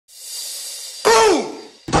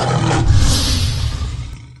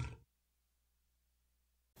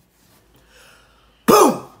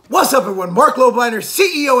What's up, everyone? Marc Lobliner,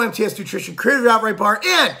 CEO, MTS Nutrition, creator of Outright Bar,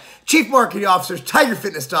 and Chief Marketing Officer,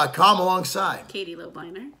 TigerFitness.com, alongside Katie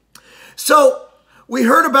Lobliner. So, we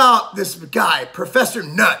heard about this guy, Professor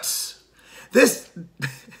Nuts. What's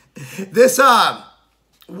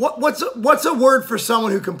a word for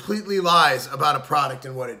someone who completely lies about a product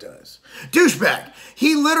and what it does? Douchebag.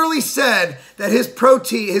 He literally said that his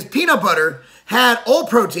peanut butter had all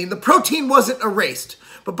protein. The protein wasn't erased,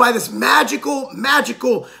 but by this magical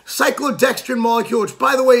cyclodextrin molecule, which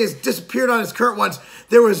by the way has disappeared on its current ones,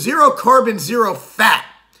 there was 0 carbon, 0 fat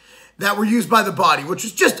that were used by the body, which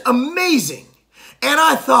was just amazing. And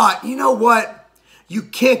I thought, you know what? You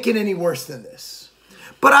can't get any worse than this.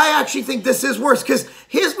 But I actually think this is worse because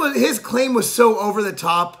his claim was so over the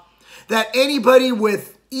top that anybody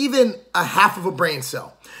with even a half of a brain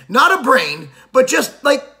cell, not a brain, but just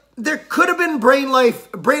like there could have been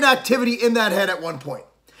brain activity in that head at one point.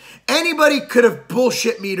 Anybody could have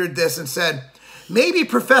bullshit metered this and said, maybe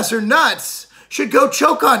Professor Nuts should go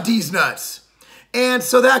choke on these nuts. And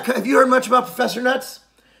so have you heard much about Professor Nuts?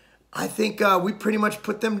 I think we pretty much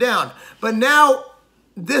put them down. But now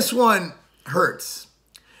this one hurts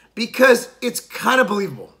because it's kind of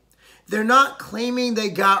believable. They're not claiming they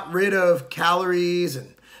got rid of calories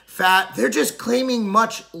and fat. They're just claiming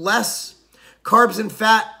much less carbs and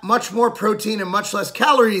fat, much more protein and much less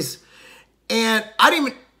calories. And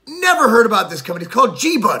I never heard about this company. It's called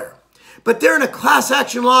G-Butter. But they're in a class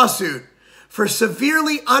action lawsuit for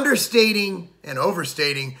severely understating and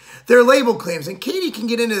overstating their label claims. And Katie can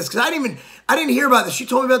get into this because I didn't hear about this. She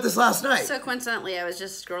told me about this last night. So coincidentally, I was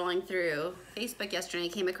just scrolling through Facebook yesterday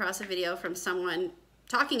and came across a video from someone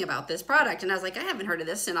talking about this product. And I was like, I haven't heard of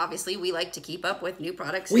this. And obviously we like to keep up with new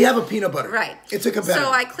products. We have a peanut butter. Right. It's a competitor.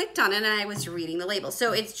 So I clicked on it and I was reading the label.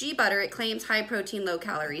 So it's G-Butter. It claims high protein, low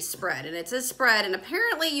calorie spread. And it's a spread. And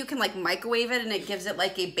apparently you can like microwave it and it gives it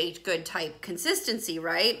like a baked good type consistency,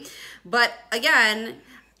 right? But again,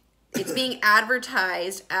 it's being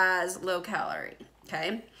advertised as low calorie,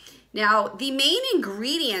 okay? Now, the main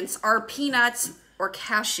ingredients are peanuts or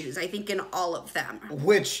cashews, I think, in all of them.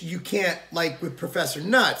 Which you can't, like with Professor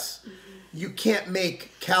Nuts, you can't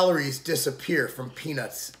make calories disappear from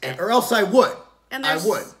peanuts, or else I would. And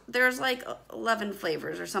there's like 11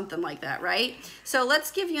 flavors or something like that, right? So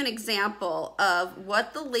let's give you an example of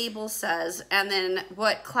what the label says and then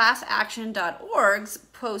what classaction.org's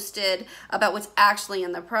posted about what's actually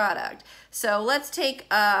in the product. So let's take,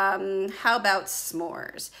 how about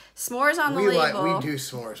s'mores? S'mores on the label. We do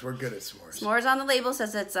s'mores. We're good at s'mores. S'mores on the label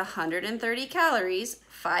says it's 130 calories,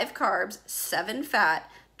 5 carbs, 7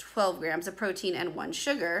 fat, 12 grams of protein, and 1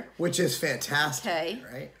 sugar. Which is fantastic, okay.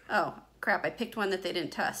 Right? Oh, crap, I picked one that they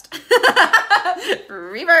didn't test.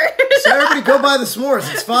 Reverse. So everybody go buy the s'mores.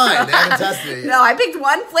 It's fine. They haven't tested it yet. No, I picked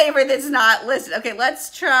one flavor that's not listed. Okay,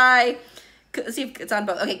 let's try. Let's see if it's on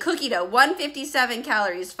both. Okay, cookie dough. 157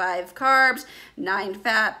 calories, 5 carbs, 9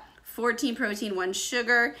 fat, 14 protein, 1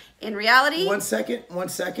 sugar. In reality... One second.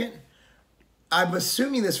 I'm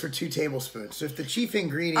assuming this for 2 tablespoons. So if the chief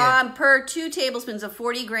ingredient... Per 2 tablespoons of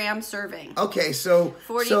 40-gram serving. Okay, so...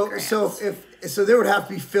 40 grams. So there would have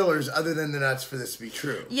to be fillers other than the nuts for this to be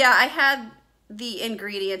true. Yeah, I had the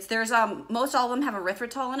ingredients. There's most all of them have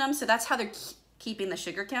erythritol in them, so that's how they're keeping the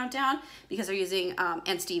sugar count down because they're using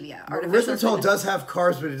and stevia. Erythritol does have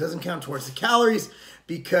carbs, but it doesn't count towards the calories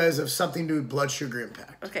because of something to do with blood sugar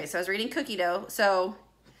impact. Okay, so I was reading cookie dough, so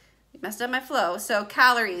messed up my flow. So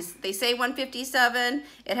calories, they say 157.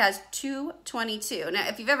 It has 222. Now,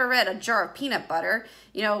 if you've ever read a jar of peanut butter,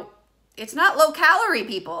 you know, it's not low calorie,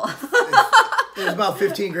 people. There's about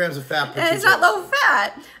 15 grams of fat per and it's not low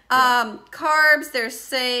fat. Carbs, they're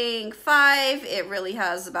saying 5. It really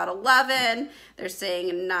has about 11. They're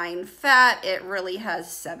saying 9 fat. It really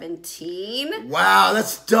has 17. Wow,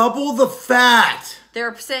 that's double the fat.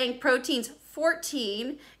 They're saying protein's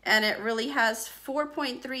 14, and it really has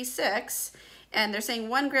 4.36. And they're saying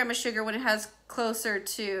 1 gram of sugar when it has closer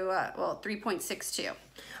to, 3.62.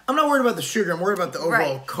 I'm not worried about the sugar. I'm worried about the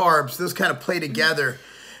overall carbs. Those kind of play together.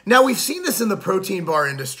 Now, we've seen this in the protein bar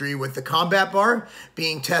industry with the Combat Bar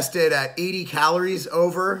being tested at 80 calories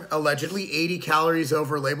over, allegedly 80 calories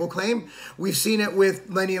over label claim. We've seen it with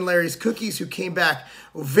Lenny and Larry's Cookies, who came back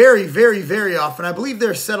very, very, very often. I believe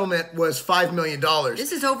their settlement was $5 million.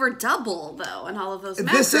 This is over double, though, in all of those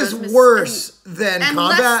macros. This is worse than and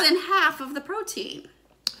Combat. And less than half of the protein.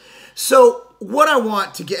 So what I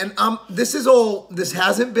want to get, and this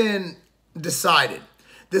hasn't been decided.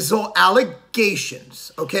 This is all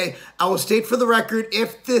allegations, okay? I will state for the record,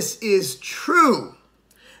 if this is true,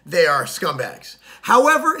 they are scumbags.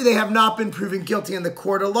 However, they have not been proven guilty in the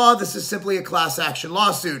court of law. This is simply a class action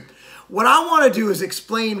lawsuit. what I want to do is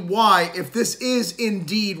explain why, if this is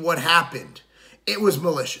indeed what happened, it was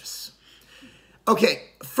malicious. Okay,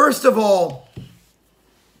 first of all,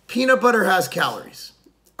 peanut butter has calories.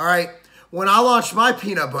 All right. When I launched my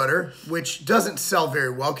peanut butter, which doesn't sell very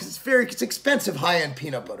well because it's expensive high-end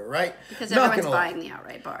peanut butter, right? Because everyone's buying the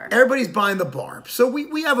outright bar. Everybody's buying the bar. So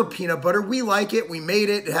we have a peanut butter. We like it. We made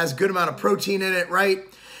it. It has a good amount of protein in it, right?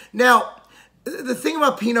 Now, the thing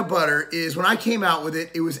about peanut butter is when I came out with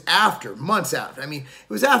it, it was after, months after. I mean, it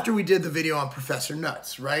was after we did the video on Professor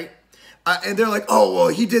Nuts, right? And they're like, oh, well,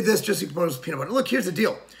 he did this just to promote peanut butter. Look, here's the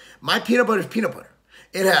deal. My peanut butter is peanut butter.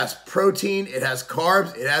 It has protein, it has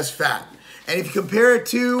carbs, it has fat. And if you compare it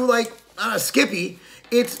to, like, Skippy,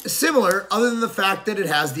 it's similar other than the fact that it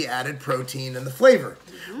has the added protein and the flavor,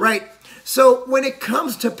 right? So when it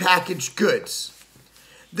comes to packaged goods,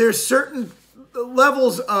 there's certain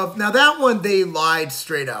levels of, now that one they lied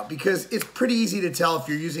straight out because it's pretty easy to tell if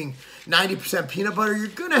you're using 90% peanut butter, you're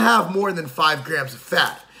going to have more than 5 grams of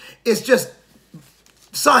fat. It's just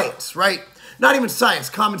science, right? Not even science,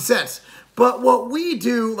 common sense. But what we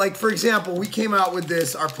do, like, for example, we came out with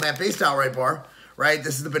this, our plant-based outright bar, right?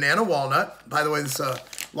 This is the banana walnut. By the way, this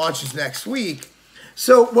launches next week.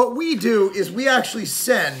 So what we do is we actually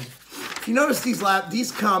send, if you notice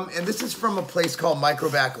these come, and this is from a place called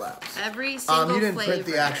Microbac Labs. Every single You didn't flavor.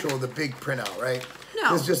 print the big printout, right?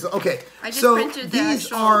 No. It's just, okay. I just so printed the these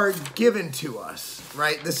actual... are given to us,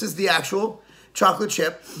 right? This is the actual chocolate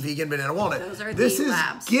chip vegan banana walnut. Those are this the is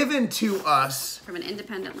labs. given to us From an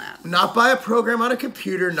independent lab. not by a program on a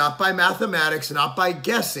computer, not by mathematics, not by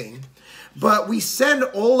guessing, but we send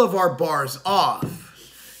all of our bars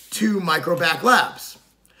off to Microbac Labs.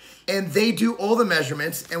 And they do all the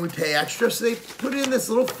measurements, and we pay extra, so they put it in this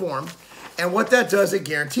little form. And what that does, it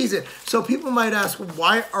guarantees it. So people might ask,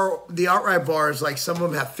 why are the outright bars, like some of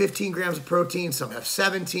them have 15 grams of protein, some have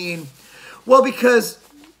 17? Well, because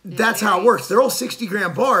that's how it works. They're all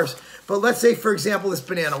 60-gram bars, but let's say, for example, this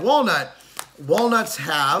banana walnut. Walnuts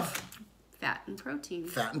have fat and protein.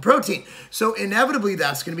 Fat and protein. So inevitably,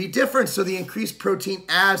 that's going to be different. So the increased protein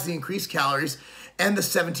adds the increased calories and the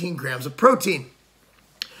 17 grams of protein.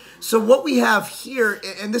 So what we have here,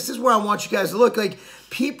 and this is where I want you guys to look, like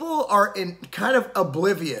people are kind of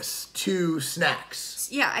oblivious to snacks.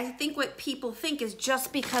 Yeah, I think what people think is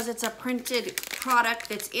just because it's a printed product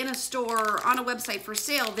that's in a store or on a website for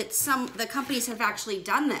sale that the companies have actually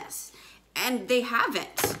done this, and they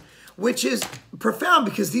haven't. Which is profound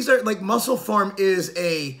because these are like Muscle Farm is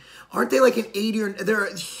aren't they like an 80 or they're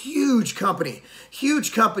a huge company.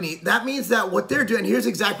 Huge company. That means that what they're doing, here's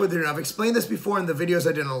exactly what they're doing. I've explained this before in the videos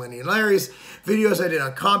I did on Lenny and Larry's, videos I did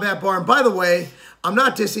on Combat Bar. And by the way, I'm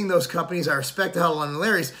not dissing those companies. I respect the hell out of Lenny and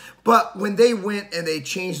Larry's. But when they went and they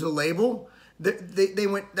changed the label, they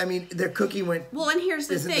went, I mean, their cookie went. Well, and here's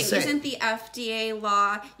the thing. same. Isn't the FDA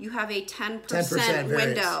law, you have a 10%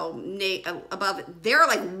 window above it. They're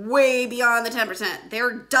like way beyond the 10%.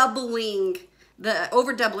 They're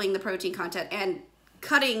over doubling the protein content and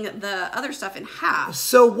cutting the other stuff in half.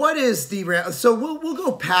 So what is so we'll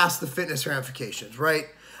go past the fitness ramifications, right?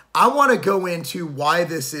 I want to go into why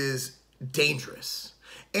this is dangerous.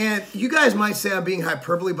 And you guys might say I'm being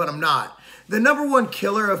hyperbole, but I'm not. The number one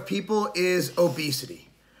killer of people is obesity.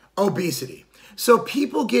 Obesity. So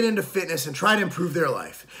people get into fitness and try to improve their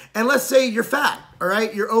life. And let's say you're fat, all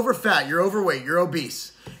right? You're over fat, you're overweight, you're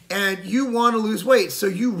obese. And you want to lose weight, so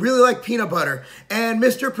you really like peanut butter. And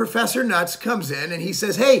Mr. Professor Nuts comes in and he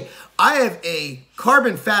says, hey, I have a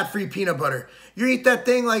carbon fat-free peanut butter. You eat that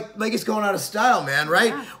thing like it's going out of style, man, right?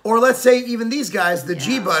 Yeah. Or let's say even these guys, the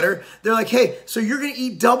G butter, they're like, hey, so you're going to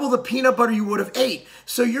eat double the peanut butter you would have ate.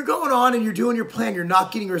 So you're going on and you're doing your plan. You're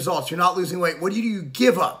not getting results. You're not losing weight. What do? You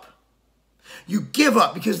give up. You give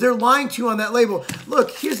up because they're lying to you on that label.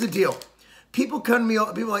 Look, here's the deal. People come to me,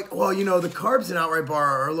 people are like, well, you know, the carbs in outright bar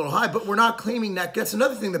are a little high, but we're not claiming that. That's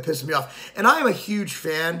another thing that pisses me off. And I am a huge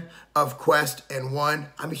fan of Quest and One.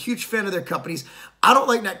 I'm a huge fan of their companies. I don't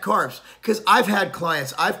like net carbs because I've had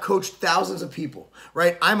clients. I've coached thousands of people,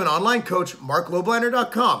 right? I'm an online coach,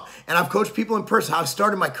 marklobliner.com, and I've coached people in person. How I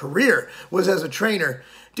started my career was as a trainer.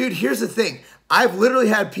 Dude, here's the thing. I've literally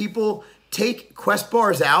had people take Quest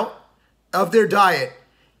bars out of their diet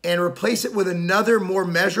and replace it with another more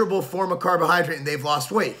measurable form of carbohydrate, and they've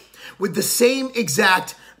lost weight with the same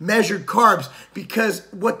exact measured carbs, because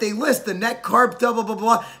what they list, the net carb, blah, blah, blah,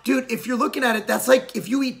 blah. Dude, if you're looking at it, that's like if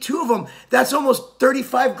you eat 2 of them, that's almost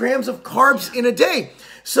 35 grams of carbs in a day.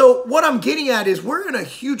 So what I'm getting at is we're in a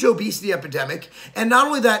huge obesity epidemic. And not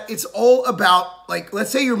only that, it's all about, like, let's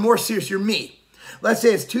say you're more serious, you're me. Let's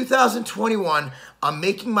say it's 2021. I'm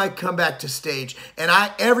making my comeback to stage, and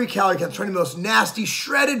every calorie count, trying to be the most nasty,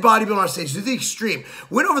 shredded bodybuilder on stage. Do the extreme.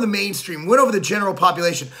 Win over the mainstream. Win over the general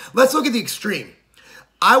population. Let's look at the extreme.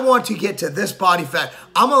 I want to get to this body fat.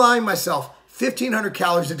 I'm allowing myself 1,500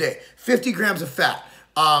 calories a day, 50 grams of fat,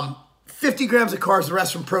 50 grams of carbs, the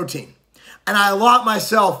rest from protein. And I allot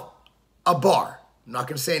myself a bar. I'm not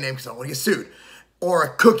going to say a name because I don't want to get sued. Or a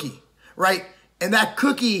cookie, right? And that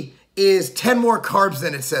cookie is 10 more carbs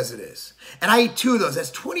than it says it is. And I eat 2 of those.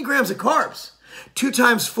 That's 20 grams of carbs. 2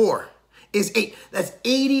 times 4 is 8. That's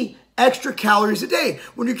 80 extra calories a day.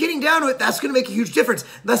 When you're getting down to it, that's going to make a huge difference.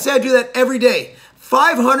 Let's say I do that every day.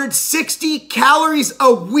 560 calories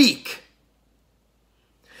a week.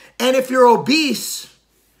 And if you're obese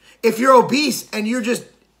and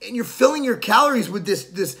you're filling your calories with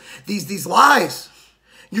these lies,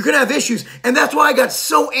 you're going to have issues. And that's why I got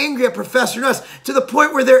so angry at Professor Nuss to the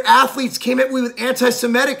point where their athletes came at me with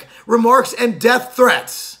anti-Semitic remarks and death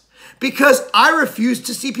threats because I refuse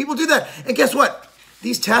to see people do that. And guess what?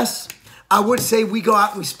 These tests, I would say we go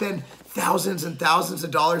out and we spend thousands and thousands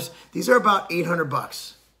of dollars. These are about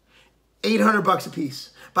 $800. $800 a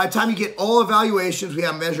piece. By the time you get all evaluations, we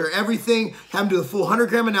have to measure everything, have them do the full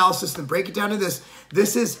 100-gram analysis, then break it down to this.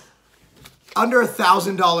 This is under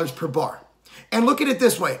 $1,000 per bar. And look at it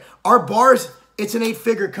this way. Our bars, it's an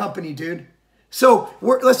 8-figure company, dude. So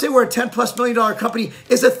let's say we're a $10+ million company.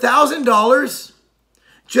 Is $1,000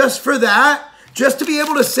 just for that? Just to be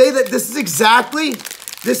able to say that this is exactly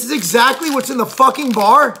what's in the fucking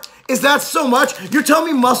bar? Is that so much? You're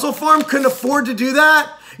telling me Muscle Farm couldn't afford to do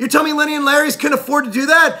that? You're telling me Lenny and Larry's couldn't afford to do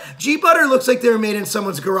that? G-Butter looks like they were made in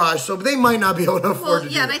someone's garage, so they might not be able to afford to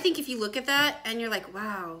do that. Yeah, and I think if you look at that and you're like,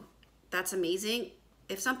 wow, that's amazing.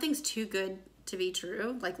 If something's too good to be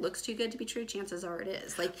true, like looks too good to be true, chances are it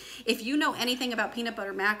is. Like if you know anything about peanut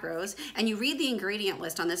butter macros and you read the ingredient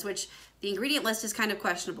list on this, which the ingredient list is kind of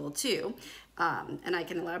questionable too, and I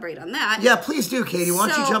can elaborate on that. Yeah, please do, Katie. Why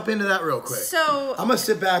don't you jump into that real quick? So I'm going to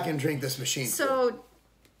sit back and drink this machine. So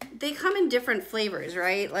they come in different flavors,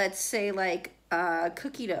 right? Let's say like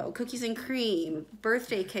cookie dough, cookies and cream,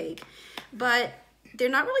 birthday cake, but they're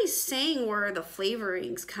not really saying where the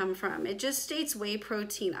flavorings come from. It just states whey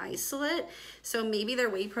protein isolate. So maybe their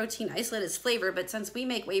whey protein isolate is flavor, but since we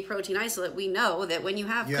make whey protein isolate, we know that when you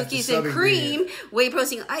have cookies and cream, whey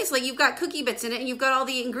protein isolate, you've got cookie bits in it and you've got all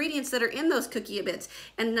the ingredients that are in those cookie bits.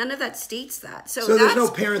 And none of that states that. So there's no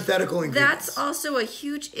parenthetical ingredients. That's also a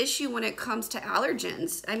huge issue when it comes to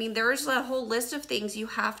allergens. I mean, there's a whole list of things you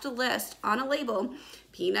have to list on a label.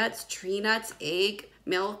 Peanuts, tree nuts, egg,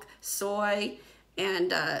 milk, soy,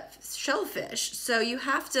 and shellfish. So you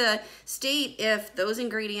have to state if those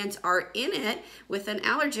ingredients are in it with an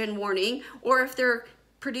allergen warning or if they're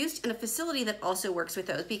produced in a facility that also works with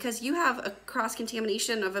those, because you have a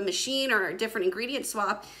cross-contamination of a machine or a different ingredient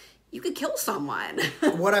swap, you could kill someone.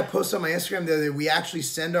 What I posted on my Instagram the other day, we actually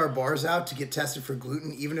send our bars out to get tested for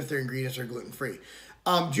gluten, even if their ingredients are gluten-free.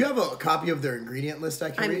 Do you have a copy of their ingredient list I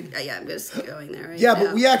can read? Yeah, I'm just going there right now. Yeah,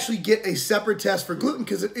 but we actually get a separate test for gluten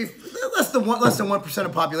because if less than 1%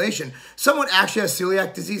 of population, someone actually has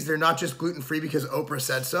celiac disease, they're not just gluten-free because Oprah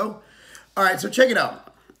said so. All right, so check it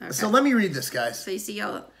out. Okay. So let me read this, guys. So you see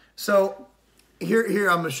all. So here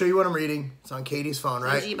I'm going to show you what I'm reading. It's on Katie's phone,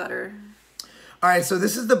 right? G-Butter. All right, so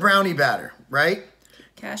this is the brownie batter, right?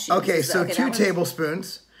 Cashew. Okay, so 2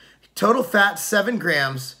 tablespoons. Total fat, 7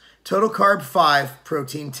 grams. Total carb, 5.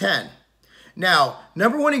 Protein, 10. Now,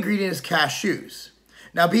 number 1 ingredient is cashews.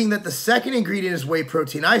 Now, being that the second ingredient is whey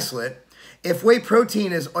protein isolate, if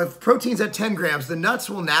protein's at 10 grams, the nuts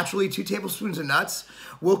will naturally, 2 tablespoons of nuts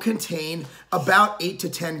will contain about 8 to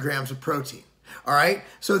 10 grams of protein. All right?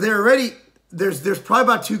 So they're already, there's probably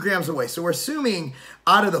about 2 grams away. So we're assuming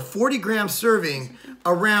out of the 40-gram serving,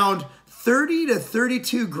 around 30 to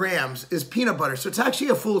 32 grams is peanut butter. So it's actually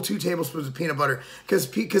a full 2 tablespoons of peanut butter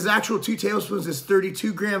because actual 2 tablespoons is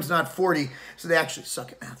 32 grams, not 40. So they actually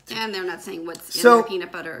suck at math too. And they're not saying what's in their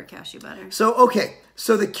peanut butter or cashew butter. So, okay.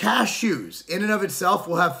 So the cashews in and of itself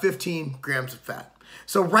will have 15 grams of fat.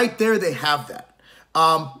 So right there they have that.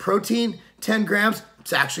 Protein, 10 grams.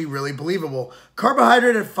 It's actually really believable.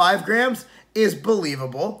 Carbohydrate at 5 grams is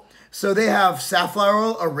believable. So they have safflower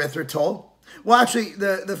oil, erythritol. Well, actually,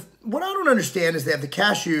 what I don't understand is they have the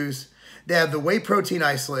cashews, they have the whey protein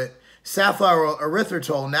isolate, safflower oil,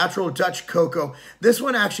 erythritol, natural Dutch cocoa. This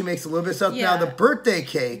one actually makes a little bit of stuff. Yeah. Now, the birthday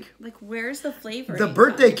cake. Like, where's the flavor? The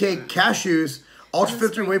birthday cake, cashews,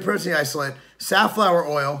 ultra-filtered whey protein isolate, safflower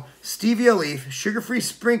oil, stevia leaf, sugar-free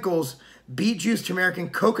sprinkles, beet juice, turmeric,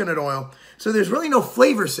 and coconut oil. So there's really no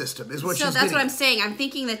flavor system, is what she's getting. So that's what I'm saying. I'm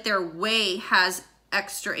thinking that their whey has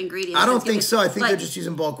extra ingredients. I don't think so. I think they're just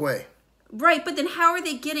using bulk whey. Right, but then how are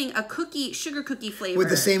they getting a sugar cookie flavor? With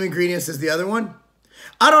the same ingredients as the other one?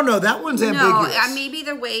 I don't know. That one's ambiguous. No, maybe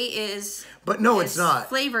the whey is... But no, it's not.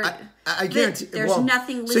 Flavored. I guarantee... There's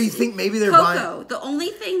nothing listed. So you think maybe they're buying... The only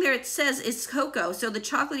thing there it says is cocoa. So the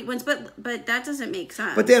chocolate ones, but that doesn't make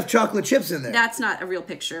sense. But they have chocolate chips in there. That's not a real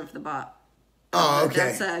picture of the bot. Oh,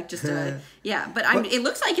 okay. That's just a... Yeah, but it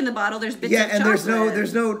looks like in the bottle there's bits of chocolate. Yeah, and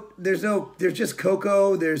there's just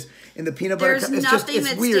cocoa. There's in the peanut butter. There's nothing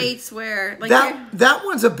that weird. states where... Like that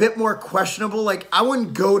one's a bit more questionable. Like, I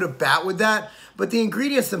wouldn't go to bat with that. But the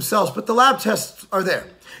ingredients themselves, but the lab tests are there.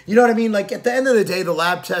 You know what I mean? Like, at the end of the day, the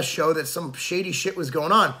lab tests show that some shady shit was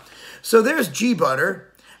going on. So there's G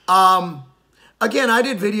butter. Again, I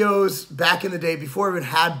did videos back in the day before we even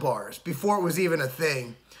had bars, before it was even a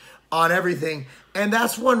thing, on everything. And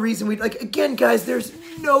that's one reason again, guys, there's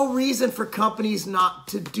no reason for companies not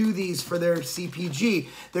to do these for their CPG,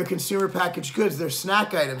 their consumer packaged goods, their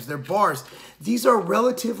snack items, their bars. These are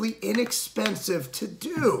relatively inexpensive to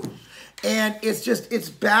do. And it's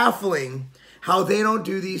baffling how they don't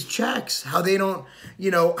do these checks, how they don't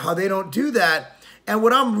do that. And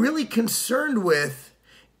what I'm really concerned with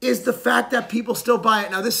is the fact that people still buy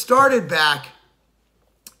it. Now, this started back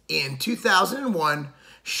in 2001,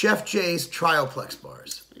 Chef J's Trioplex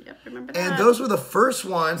bars. Yep, remember that. And those were the first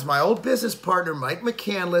ones. My old business partner, Mike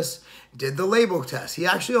McCandless, did the label test. He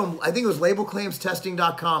actually owned, I think it was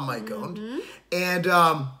labelclaimstesting.com Mike owned.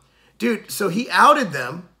 And, dude, so he outed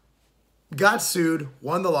them. Got sued,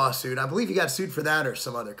 won the lawsuit. I believe he got sued for that or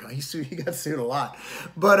some other kind. He got sued a lot.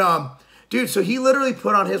 But, dude, so he literally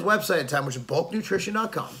put on his website at the time, which is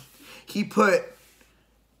bulknutrition.com. He put,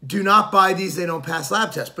 do not buy these, they don't pass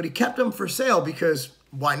lab tests. But he kept them for sale because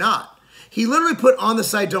why not? He literally put on the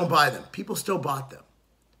site, don't buy them. People still bought them.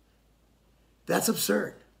 That's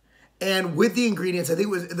absurd. And with the ingredients, I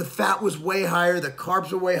think the fat was way higher, the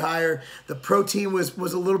carbs were way higher, the protein was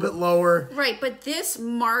a little bit lower. Right, but this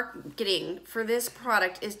marketing for this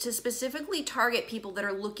product is to specifically target people that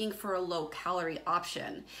are looking for a low-calorie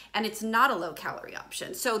option, and it's not a low-calorie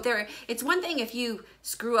option. So it's one thing if you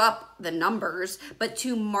screw up the numbers, but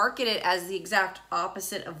to market it as the exact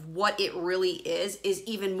opposite of what it really is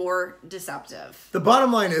even more deceptive. The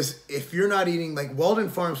bottom line is, if you're not eating, like, Weldon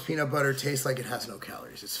Farms peanut butter tastes like it has no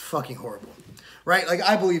calories. It's fucking horrible, right? Like,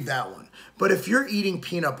 I believe that one. But if you're eating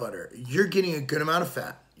peanut butter, you're getting a good amount of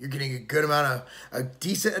fat. You're getting a good amount of a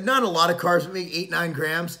decent, not a lot of carbs, but maybe 8-9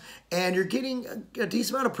 grams. And you're getting a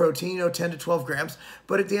decent amount of protein, 10 to 12 grams.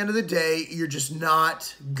 But at the end of the day, you're just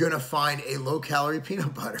not going to find a low-calorie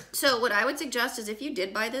peanut butter. So what I would suggest is if you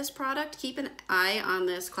did buy this product, keep an eye on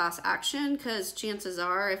this class action, because chances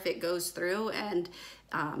are if it goes through and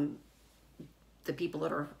the people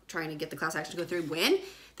that are trying to get the class action to go through win,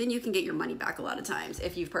 then you can get your money back a lot of times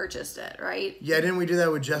if you've purchased it, right? Yeah, didn't we do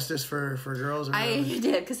that with Justice for Girls? I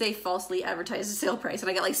did, because they falsely advertised the sale price, and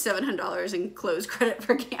I got like $700 in closed credit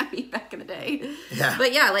for Gammy back in the day. Yeah.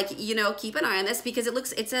 But yeah, keep an eye on this, because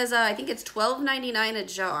it says, I think it's $12.99 a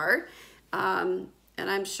jar. And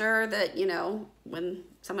I'm sure that, when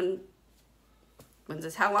someone wins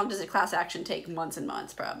this, how long does a class action take? Months and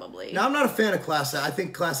months, probably. Now, I'm not a fan of class action. I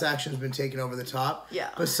think class action has been taken over the top.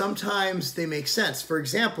 Yeah. But sometimes they make sense. For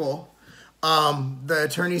example, the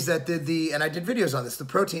attorneys that did and I did videos on this, the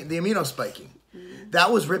amino spiking. Mm-hmm.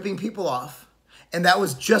 That was ripping people off. And that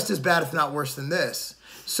was just as bad, if not worse than this.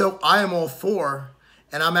 So I am all for,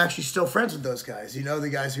 and I'm actually still friends with those guys. The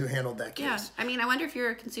guys who handled that case. Yeah. I mean, I wonder if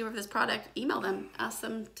you're a consumer of this product, email them, ask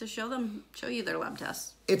them to show you their lab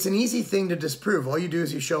tests. It's an easy thing to disprove. All you do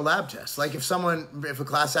is you show lab tests. Like if a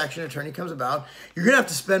class action attorney comes about, you're going to have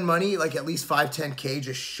to spend money, like at least $5-10K,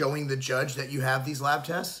 just showing the judge that you have these lab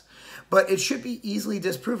tests. But it should be easily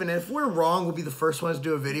disproven. And if we're wrong, we'll be the first ones to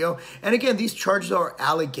do a video. And again, these charges are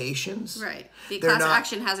allegations. Right. The class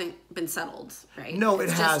action hasn't been settled, right? No, it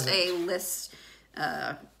hasn't. It's just a list.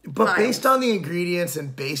 But based on the ingredients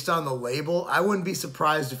and based on the label, I wouldn't be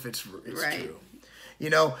surprised if it's right. true.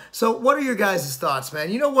 So what are your guys' thoughts,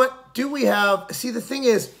 man? You know what? See, the thing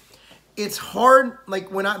is, it's hard. Like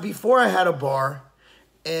before I had a bar,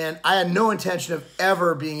 and I had no intention of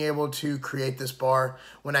ever being able to create this bar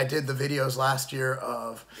when I did the videos last year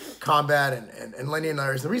of Combat and Lenny and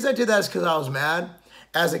others. The reason I did that is because I was mad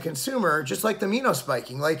as a consumer, just like the amino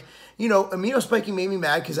spiking. Amino spiking made me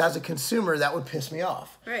mad because as a consumer, that would piss me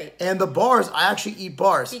off. Right. And the bars, I actually eat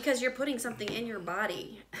bars. Because you're putting something in your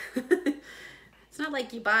body. It's not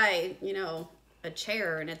like you buy, a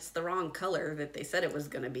chair and it's the wrong color that they said it was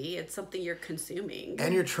going to be. It's something you're consuming.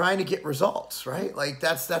 And you're trying to get results, right? Like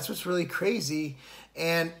that's what's really crazy.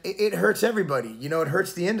 And it hurts everybody. You know, it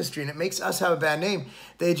hurts the industry and it makes us have a bad name.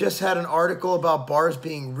 They just had an article about bars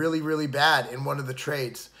being really, really bad in one of the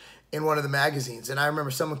trades, in one of the magazines. And I remember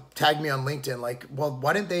someone tagged me on LinkedIn like, well,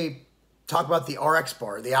 why didn't they talk about the RX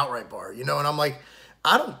bar, the outright bar, you know? And I'm like,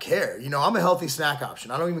 I don't care. You know, I'm a healthy snack option.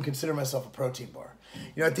 I don't even consider myself a protein bar.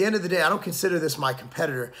 You know, at the end of the day, I don't consider this my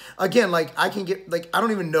competitor. Again, like I can get, like, I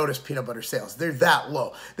don't even notice peanut butter sales. They're that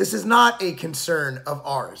low. This is not a concern of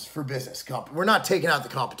ours for business. We're not taking out the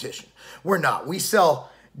competition. We're not. We sell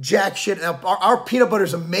jack shit. Our peanut butter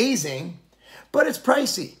is amazing, but it's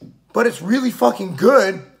pricey. But it's really fucking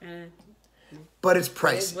good. But it's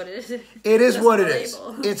pricey. It is what it is. It is what it is.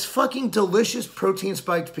 It's fucking delicious protein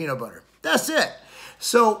spiked peanut butter. That's it.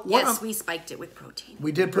 So yes, we spiked it with protein.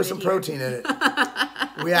 We did put some protein in it.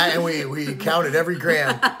 we counted every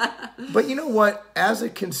gram. But you know what? As a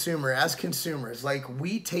consumer, as consumers, like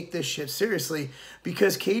we take this shit seriously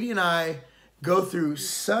because Katie and I go through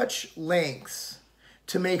such lengths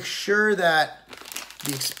to make sure that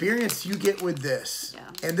the experience you get with this,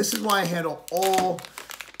 and this is why I handle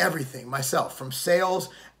everything myself, from sales.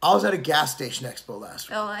 I was at a gas station expo last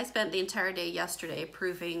week. Oh, I spent the entire day yesterday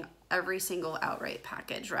proving every single outright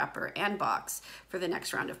package, wrapper, and box for the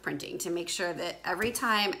next round of printing to make sure that every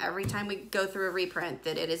time we go through a reprint,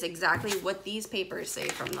 that it is exactly what these papers say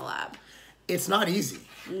from the lab. It's not easy.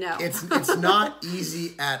 No. It's not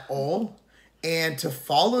easy at all. And to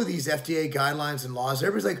follow these FDA guidelines and laws,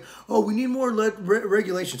 everybody's like, oh, we need more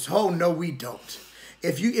regulations. Oh, no, we don't.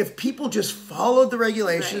 If people just followed the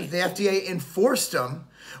regulations, the FDA enforced them,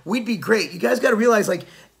 we'd be great. You guys got to realize, like,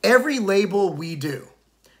 every label we do,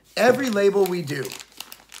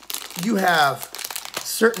 you have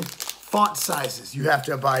certain font sizes you have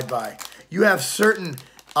to abide by. You have certain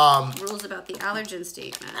rules about the allergen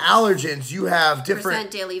statement. Allergens, you have different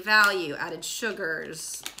percent daily value, added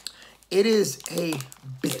sugars. It is a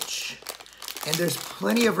bitch. And there's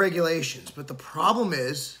plenty of regulations, but the problem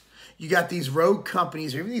is you got these rogue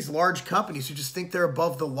companies or even these large companies who just think they're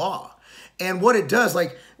above the law. And what it does,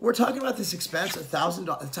 like, we're talking about this expense,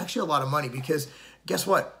 $1,000. It's actually a lot of money because guess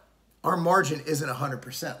what? Our margin isn't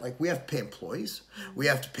 100%. Like, we have to pay employees. We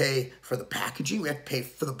have to pay for the packaging. We have to pay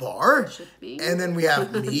for the bar. And then we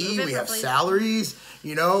have me. We have salaries.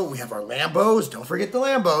 You know, we have our Lambos. Don't forget the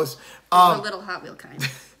Lambos. A little Hot Wheel kind.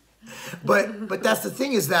 But that's the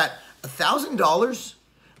thing is that $1,000,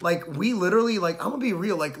 like, we literally, like, I'm going to be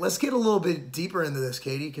real. Like, let's get a little bit deeper into this,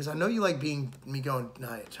 Katie, because I know you like me going,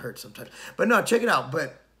 nah, it hurts sometimes. But no, check it out.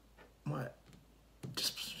 But what?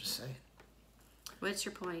 Just saying. What's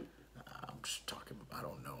your point? I'm just talking, I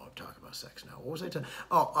don't know. I'm talking about sex now. What was I talking?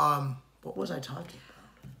 Oh, what was I talking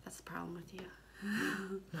about? That's the problem with you.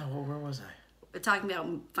 No, well, where was I? We're talking about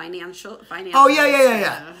finance. Oh,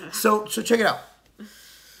 yeah. So check it out.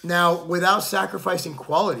 Now, without sacrificing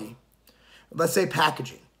quality, let's say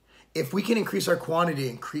packaging. If we can increase our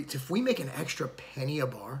quantity, if we make an extra penny a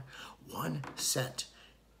bar, 1 cent,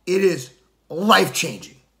 it is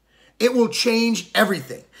life-changing. It will change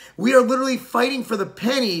everything. We are literally fighting for the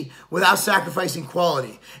penny without sacrificing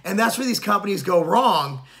quality. And that's where these companies go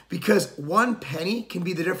wrong because 1 penny can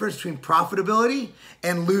be the difference between profitability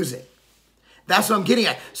and losing. That's what I'm getting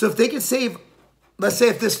at. So if they can save, let's say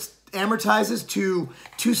if this amortizes to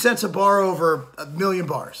 2 cents a bar over 1 million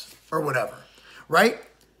bars or whatever, right?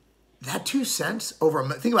 That 2 cents over,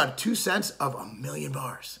 think about it, 2 cents of 1 million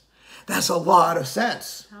bars. That's a lot of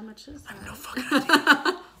cents. How much is that? I have no fucking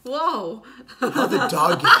idea. Whoa. How the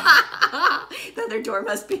dog get in? The other door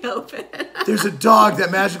must be open. There's a dog that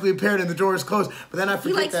magically appeared and the door is closed. But then I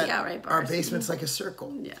forget that our bars. basement's like a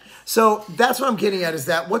circle. Yeah. So that's what I'm getting at is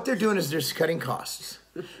that what they're doing is they're cutting costs.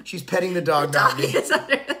 She's petting the dog, not me.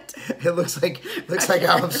 It looks like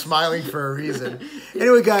I'm smiling for a reason.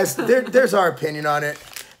 Anyway, guys, there's our opinion on it.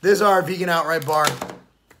 There's our vegan outright bar.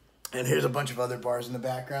 And here's a bunch of other bars in the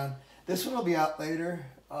background. This one will be out later.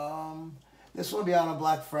 This one will be out on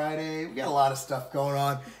Black Friday. We got a lot of stuff going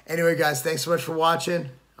on. Anyway, guys, thanks so much for watching.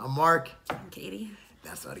 I'm Mark. I'm Katie.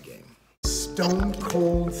 That's not a game. Stone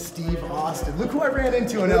Cold Steve Austin. Look who I ran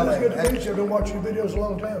into in LA. Good to meet you. I've been watching your videos a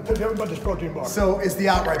long time. Tell me about this protein bar. So it's the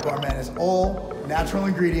outright bar, man. It's all natural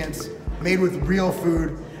ingredients, made with real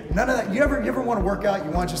food. None of that. You ever want to work out?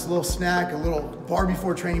 You want just a little snack, a little bar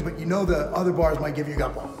before training, but you know the other bars might give you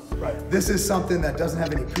gut bomb. Right. This is something that doesn't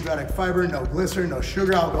have any prebiotic fiber, no glycerin, no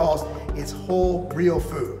sugar alcohols. It's whole, real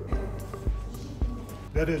food.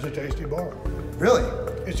 That is a tasty bar. Really?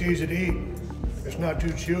 It's easy to eat. It's not too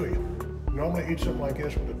chewy. Normally eat something like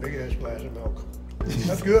this with a big ass glass of milk.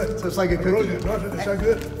 That's good. So it's like a That's really cookie. good. No, it's that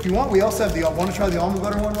good. If you want, we also have the. Want to try the almond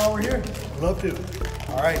butter one while we're here? I'd love to.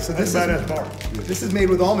 All right. So this That's a is badass bar. this is made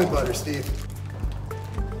with almond butter, Steve.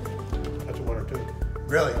 That's a winner too.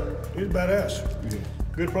 Really? He's badass.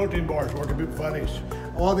 Good protein bars. Where can people find these?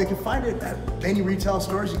 Well, they can find it at any retail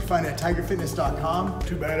stores. You can find it at tigerfitness.com.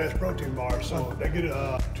 2 badass protein bars. So they get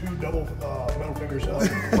 2 double middle fingers up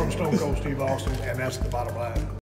from Stone Cold Steve Austin, and that's the bottom line.